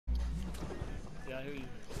Yeah, I hear you.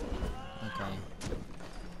 Okay.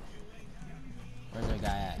 Where's the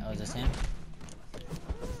guy at? Oh, is this him?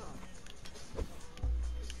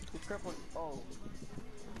 He's crippled. Oh.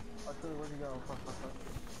 Arturo, where'd he go? Fuck.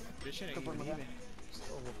 This shit ain't even leaving.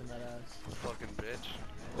 Still whooping that ass. Fucking bitch.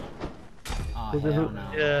 Oh, hell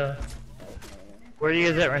no. Yeah. Where are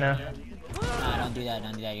you guys at right now? Nah, don't do that,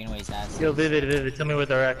 you're gonna waste ass. Yo, Vivid, tell me where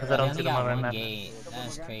they're at, cause I don't see them on my map. Gate.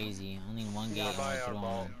 That's crazy. Only one gate By and our only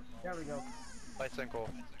ball. one. There we go. By Cinco.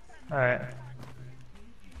 Alright.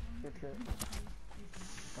 Good shit.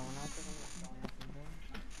 Going after them.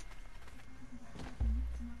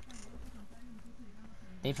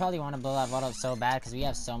 They probably want to blow that vault up so bad because we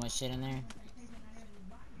have so much shit in there.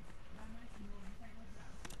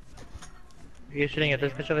 Are you shooting at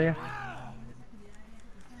this bitch over here?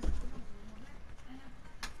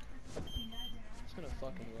 It's gonna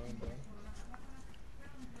fucking run, bro.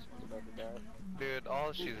 Dude,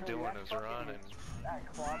 all she's doing is running.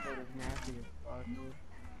 That quadrant is nasty as fuck, dude.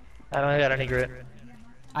 I don't got any grit.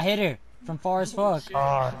 I hit her from far as fuck.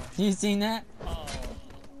 Oh, You seen that? Oh.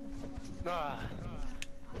 Nah.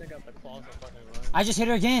 They got the claws of fucking run. I just hit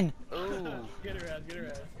her again. Ooh. Get her ass, get her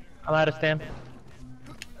ass. I'm out of stamp.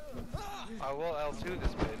 I will L2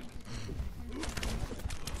 this bitch.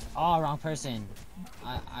 Oh, wrong person.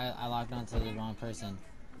 I locked onto the wrong person.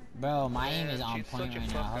 Bro, my aim is on she's point such a right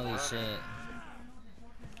now. fucking Holy runner. shit.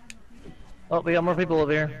 Oh, we got more people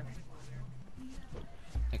over here.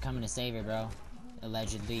 They're coming to save her, bro.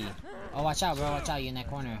 Allegedly. Oh, watch out, bro. Watch out. You in that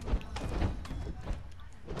corner.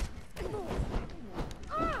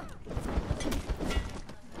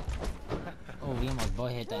 Oh, we almost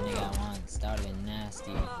both hit that nigga at once. That would've been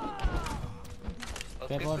nasty. Let's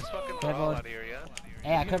Crippled. get this fucking Crippled. ball out of here, yeah?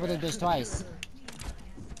 Hey, I crippled this bitch twice.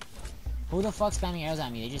 Who the fuck spamming arrows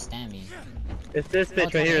at me? They just stand me. It's this Oh, bitch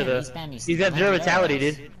it's right here, him. though. He spammed me. He's got zero vitality,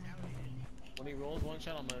 dude. When he rolls one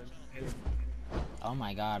shot, I'm gonna hit him. Oh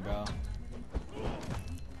my god, bro.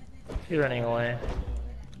 He's running away.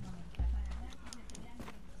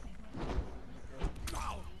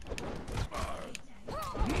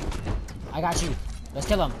 I got you. Let's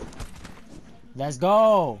kill him. Let's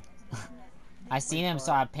go. I seen him,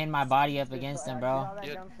 so I pinned my body up against him, bro. All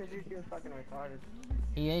that dumb shit you do is fucking retarded.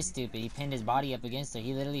 He is stupid. He pinned his body up against her.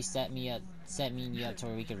 He literally set me and you up to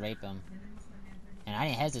where we could rape him. And I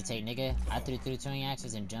didn't hesitate, nigga. I threw 20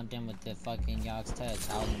 axes and jumped in with the fucking Yogg's touch.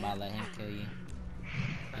 I wasn't about to let him kill you.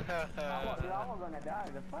 You're almost gonna die.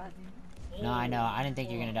 The fuck? No, I know. I didn't think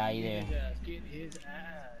you were gonna die either. Get his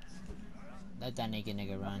ass. Let that naked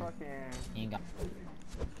nigga run. Fucking. He ain't got.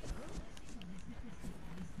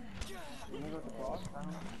 You need to go to the cross? I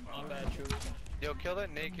don't know. My bad, true. Yo, kill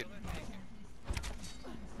that naked.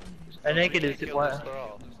 A naked is Kill what? this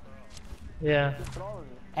thrall. Yeah. Throw is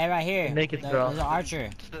it? Hey, right here. The naked girl. There's an archer.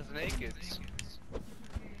 It's this nakeds.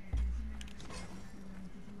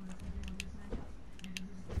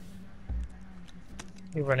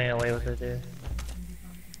 He's running away with it, dude.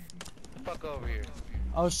 Fuck over here.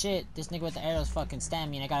 Oh shit! This nigga with the arrows fucking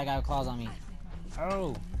stabbed me, and I got a guy with claws on me.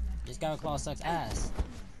 Oh, this guy with claws sucks ass.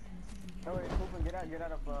 Oh wait, Poopin, get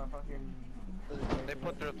out of fucking. They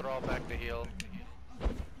put their thrall back to heal.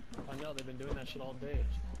 I know, they've been doing that shit all day.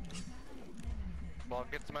 Well,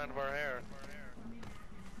 get some out of our hair.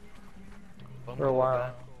 For a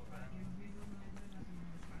while.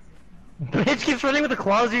 Bitch keeps running with the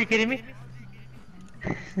claws, are you kidding me?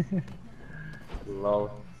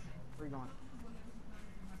 Lol. Where you going?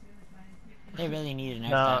 They really need to nerf No,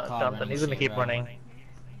 that claw something. running He's gonna shit, keep bro. running.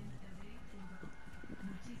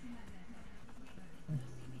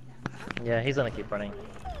 Yeah, he's gonna keep running.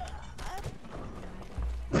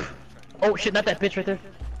 Oh shit, not that bitch right there.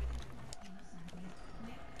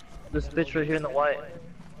 This bitch right here in the white.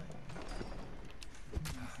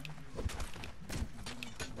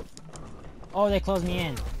 Oh, they closed me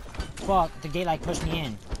in. Fuck, the gate like pushed me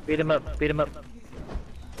in. Beat him up, beat him up.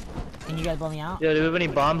 Can you guys blow me out? Yo, do we have any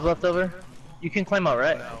bombs left over? You can climb out,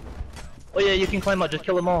 right? No. Oh yeah, you can climb out, just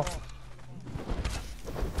kill them all.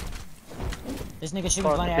 This nigga shooting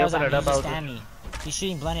Fuck, blunted if they arrows at open me, it he up, just I'll stabbed me. He's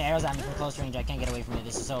shooting blunted arrows at me from close range, I can't get away from it,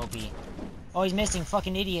 this is so OP. Oh, he's missing,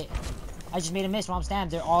 fucking idiot. I just made a miss while I'm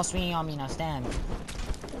stabbed, they're all swinging on me now, stabbed.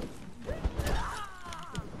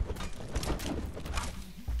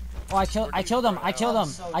 Oh, I killed him, I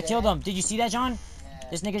killed him. Did you see that, John?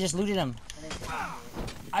 This nigga just looted him.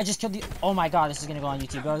 I just killed the, oh my god, this is gonna go on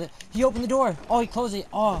YouTube, bro. He opened the door. Oh, he closed it.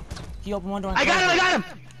 Oh, he opened one door and I got him, I got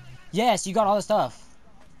him! Yes, you got all the stuff.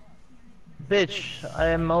 Bitch, I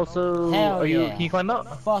am also... Hell Are you, yeah. can you climb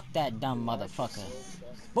out? Fuck that dumb motherfucker.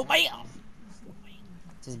 But bam!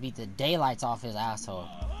 Just beat the daylights off his asshole.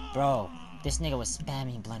 Bro, This nigga was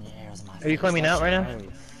spamming blended arrows in my face. Are you climbing That out right shit now?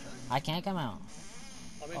 hurt. I can't come out.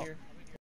 I'm in here.